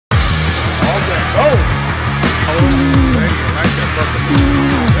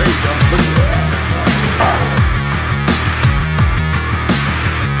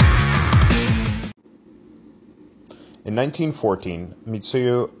In 1914,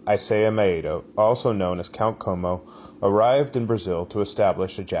 Mitsuyo Isaya Maeda, also known as Count Como, arrived in Brazil to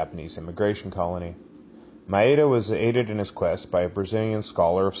establish a Japanese immigration colony. Maeda was aided in his quest by a Brazilian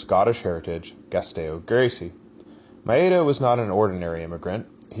scholar of Scottish heritage, Gastão Gracie. Maeda was not an ordinary immigrant.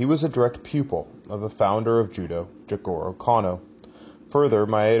 He was a direct pupil of the founder of judo, Jigoro Kano. Further,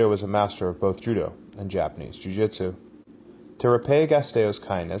 Maeda was a master of both judo and Japanese jiu-jitsu. To repay Gastão's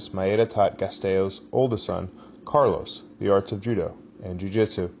kindness, Maeda taught Gastão's oldest son, Carlos, the arts of judo and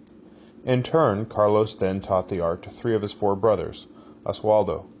jiu-jitsu. In turn, Carlos then taught the art to three of his four brothers,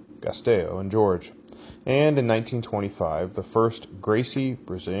 Oswaldo, Gastão, and George. And in 1925, the first Gracie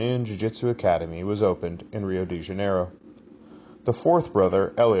Brazilian Jiu-Jitsu Academy was opened in Rio de Janeiro. The fourth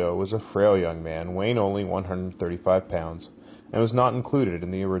brother, Elio, was a frail young man, weighing only 135 pounds, and was not included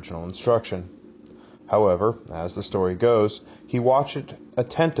in the original instruction. However, as the story goes, he watched it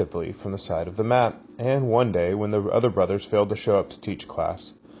attentively from the side of the mat, and one day, when the other brothers failed to show up to teach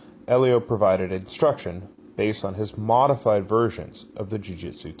class, Elio provided instruction based on his modified versions of the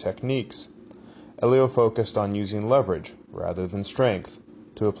jiu-jitsu techniques. Elio focused on using leverage rather than strength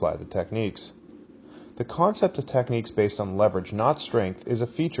to apply the techniques. The concept of techniques based on leverage, not strength, is a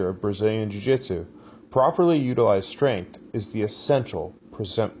feature of Brazilian Jiu-Jitsu. Properly utilized strength is the essential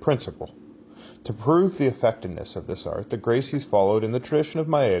principle. To prove the effectiveness of this art, the Gracies followed in the tradition of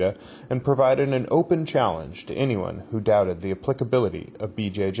Maeda and provided an open challenge to anyone who doubted the applicability of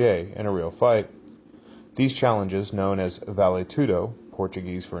BJJ in a real fight. These challenges, known as Vale Tudo,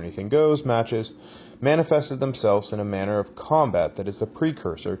 Portuguese for anything goes, matches, manifested themselves in a manner of combat that is the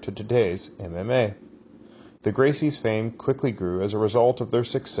precursor to today's MMA. The Gracies' fame quickly grew as a result of their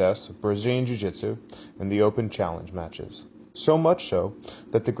success of Brazilian Jiu-Jitsu and the open challenge matches. So much so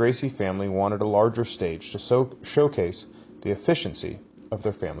that the Gracie family wanted a larger stage to showcase the efficiency of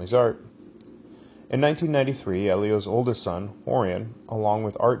their family's art. In 1993, Elio's oldest son, Orion, along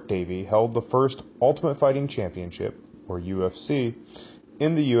with Art Davie, held the first Ultimate Fighting Championship, or UFC,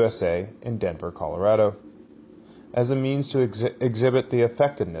 in the USA in Denver, Colorado. As a means to exhibit the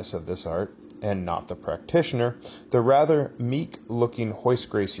effectiveness of this art, and not the practitioner, the rather meek-looking Royce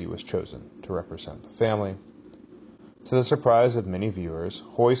Gracie was chosen to represent the family. To the surprise of many viewers,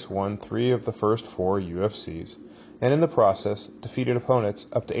 Royce won 3 of the first 4 UFCs, and in the process defeated opponents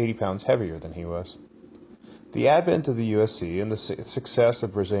up to 80 pounds heavier than he was. The advent of the UFC and the success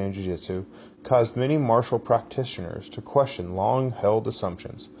of Brazilian Jiu-Jitsu caused many martial practitioners to question long-held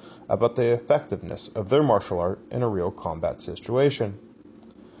assumptions about the effectiveness of their martial art in a real combat situation.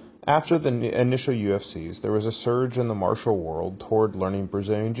 After the initial UFCs, there was a surge in the martial world toward learning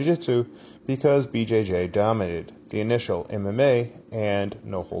Brazilian Jiu-Jitsu because BJJ dominated the initial MMA and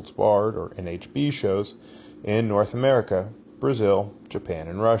No Holds Barred, or NHB, shows in North America, Brazil, Japan,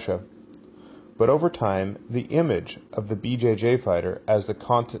 and Russia. But over time, the image of the BJJ fighter as the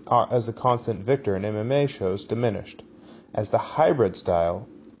constant victor in MMA shows diminished, as the hybrid style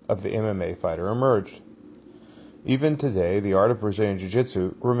of the MMA fighter emerged. Even today, the art of Brazilian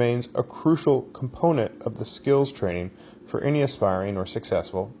Jiu-Jitsu remains a crucial component of the skills training for any aspiring or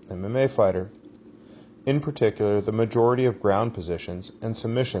successful MMA fighter. In particular, the majority of ground positions and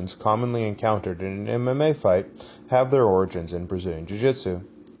submissions commonly encountered in an MMA fight have their origins in Brazilian Jiu-Jitsu.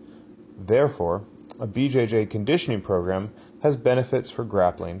 Therefore, a BJJ conditioning program has benefits for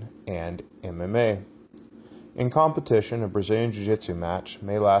grappling and MMA. In competition, a Brazilian Jiu-Jitsu match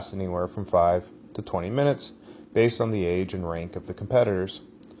may last anywhere from 5 to 20 minutes, based on the age and rank of the competitors.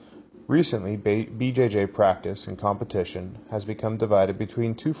 Recently, BJJ practice and competition has become divided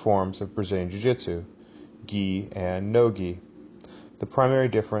between 2 forms of Brazilian Jiu-Jitsu, gi and no-gi. The primary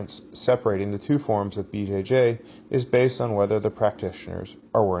difference separating the 2 forms of BJJ is based on whether the practitioners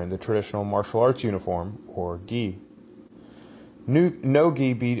are wearing the traditional martial arts uniform, or gi.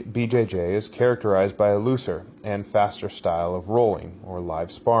 No-gi BJJ is characterized by a looser and faster style of rolling, or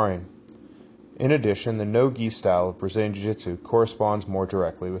live sparring. In addition, the no-gi style of Brazilian Jiu-Jitsu corresponds more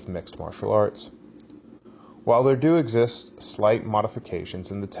directly with mixed martial arts. While there do exist slight modifications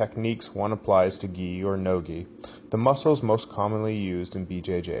in the techniques one applies to gi or no-gi, the muscles most commonly used in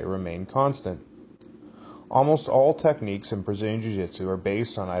BJJ remain constant. Almost all techniques in Brazilian Jiu-Jitsu are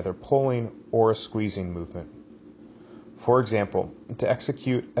based on either pulling or a squeezing movement. For example, to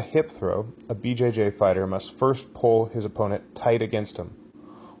execute a hip throw, a BJJ fighter must first pull his opponent tight against him.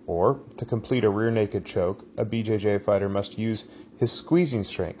 Or, to complete a rear naked choke, a BJJ fighter must use his squeezing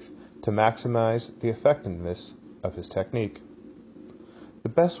strength to maximize the effectiveness of his technique. The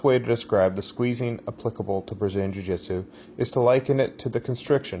best way to describe the squeezing applicable to Brazilian Jiu-Jitsu is to liken it to the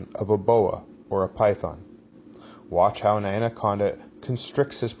constriction of a boa or a python. Watch how an anaconda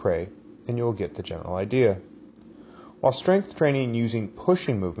constricts his prey, and you will get the general idea. While strength training using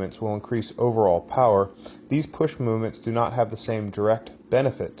pushing movements will increase overall power, these push movements do not have the same direct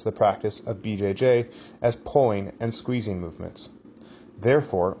benefit to the practice of BJJ as pulling and squeezing movements.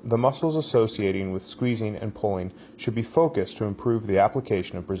 Therefore, the muscles associating with squeezing and pulling should be focused to improve the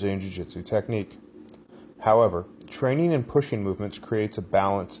application of Brazilian Jiu-Jitsu technique. However, training and pushing movements creates a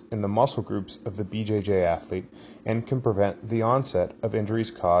balance in the muscle groups of the BJJ athlete and can prevent the onset of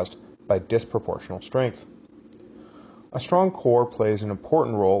injuries caused by disproportional strength. A strong core plays an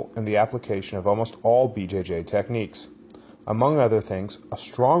important role in the application of almost all BJJ techniques. Among other things, a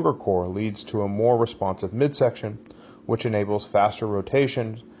stronger core leads to a more responsive midsection, which enables faster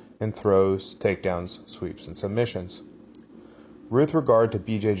rotation in throws, takedowns, sweeps, and submissions. With regard to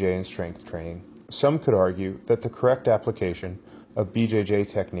BJJ and strength training, some could argue that the correct application of BJJ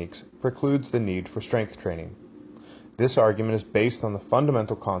techniques precludes the need for strength training. This argument is based on the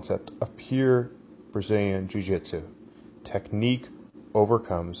fundamental concept of pure Brazilian Jiu-Jitsu. Technique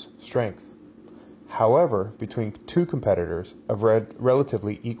overcomes strength. However, between two competitors of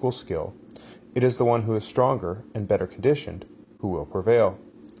relatively equal skill, it is the one who is stronger and better conditioned who will prevail.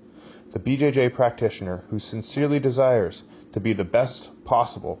 The BJJ practitioner who sincerely desires to be the best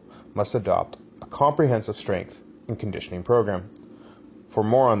possible must adopt a comprehensive strength and conditioning program. For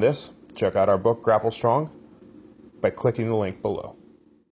more on this, check out our book Grapple Strong by clicking the link below.